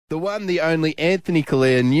The one, the only Anthony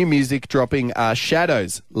Callea, new music dropping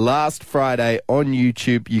Shadows last Friday on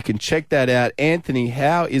YouTube. You can check that out. Anthony,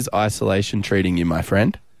 how is isolation treating you, my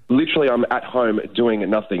friend? Literally, I'm at home doing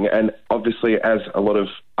nothing. And obviously, as a lot of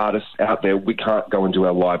artists out there, we can't go and do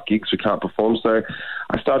our live gigs. We can't perform. So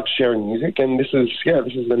I started sharing music, and this is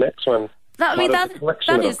the next one. That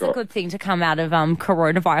is a good thing to come out of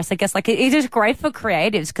coronavirus, I guess. Like, it is great for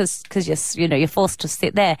creatives because you're forced to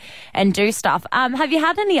sit there and do stuff. Have you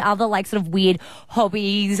had any other like sort of weird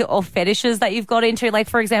hobbies or fetishes that you've got into? Like,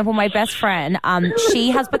 for example, my best friend, she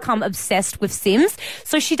has become obsessed with Sims.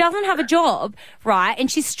 So she doesn't have a job, right? And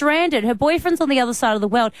she's stranded. Her boyfriend's on the other side of the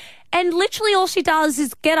world. And literally all she does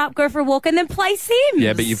is get up, go for a walk, and then play Sims.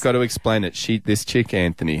 Yeah, but you've got to explain it. This chick,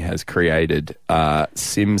 Anthony, has created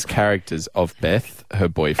Sims characters of Beth, her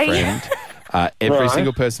boyfriend, every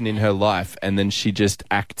single person in her life, and then she just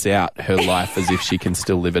acts out her life as if she can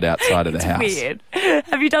still live it outside of the house. Weird.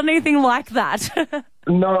 Have you done anything like that?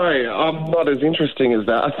 No, I'm not as interesting as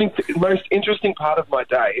that. I think the most interesting part of my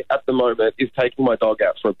day at the moment is taking my dog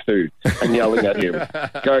out for a poo and yelling at him,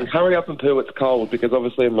 going, hurry up and poo, it's cold, because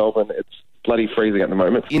obviously in Melbourne it's bloody freezing at the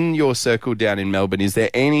moment. In your circle down in Melbourne, is there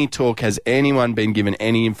any talk, has anyone been given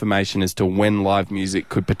any information as to when live music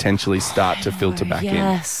could potentially start to filter back in?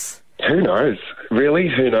 Yes. Who knows? Really,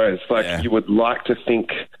 who knows? Like, you would like to think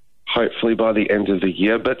hopefully by the end of the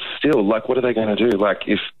year, but still, like, what are they going to do? Like,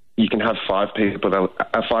 if you can have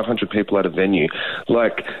 500 people at a venue,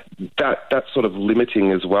 like that's sort of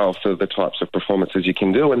limiting as well for the types of performances you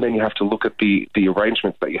can do. And then you have to look at the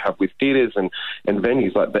arrangements that you have with theatres and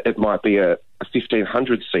venues. Like, it might be a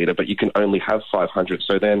 1,500 seater, but you can only have 500.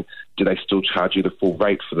 So then, do they still charge you the full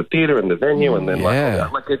rate for the theatre and the venue? And then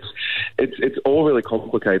it's all really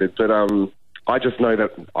complicated. But I just know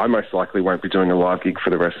that I most likely won't be doing a live gig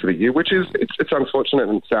for the rest of the year, which is it's unfortunate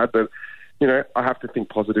and sad, but you know, I have to think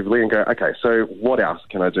positively and go, okay, so what else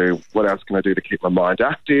can I do? What else can I do to keep my mind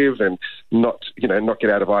active and not get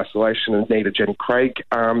out of isolation and need a Jenny Craig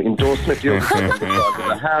endorsement deal to the size of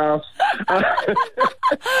the house?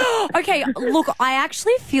 Okay, look, I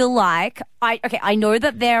actually feel like I know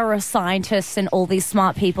that there are scientists and all these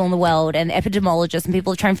smart people in the world and epidemiologists and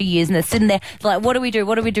people have trained for years and they're sitting there like, what do we do?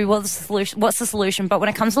 What do we do? What's the solution? But when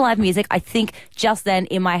it comes to live music, I think just then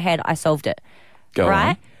in my head I solved it. Go right?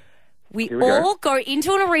 on. We all go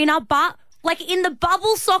into an arena, but like in the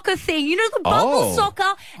bubble soccer thing. You know the bubble soccer?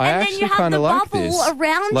 And then you have the bubble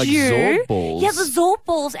around like you. Zorb balls. Yeah, the Zorb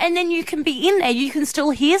balls. And then you can be in there. You can still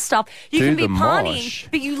hear stuff. You can be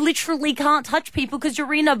partying, but you literally can't touch people because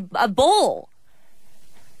you're in a ball.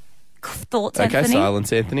 Thoughts, Anthony? Okay,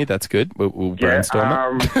 silence, Anthony. That's good. We'll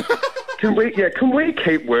brainstorm it. Can we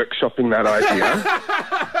keep workshopping that idea?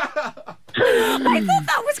 I thought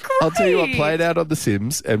that was great. I'll tell you what, play it out on The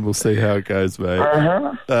Sims and we'll see how it goes, mate.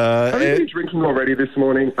 Have you been drinking already this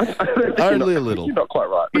morning? Only a little. You're not quite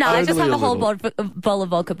right. No, I just have a whole bowl of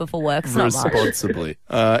vodka before work. It's not much. Responsibly.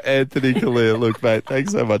 Anthony Callea, look, mate,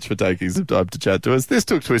 thanks so much for taking some time to chat to us. This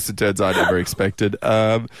took twists and turns I never expected.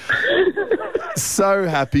 So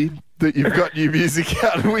happy that you've got new music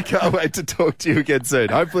out and we can't wait to talk to you again soon.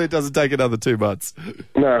 Hopefully it doesn't take another 2 months.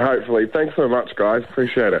 No, hopefully. Thanks so much, guys.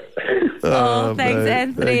 Appreciate it. Thanks, mate.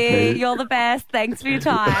 Anthony. Thank You're the best. Thanks for your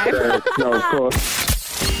time. No, of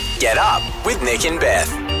course. Get up with Nick and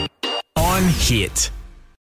Beth on Hit.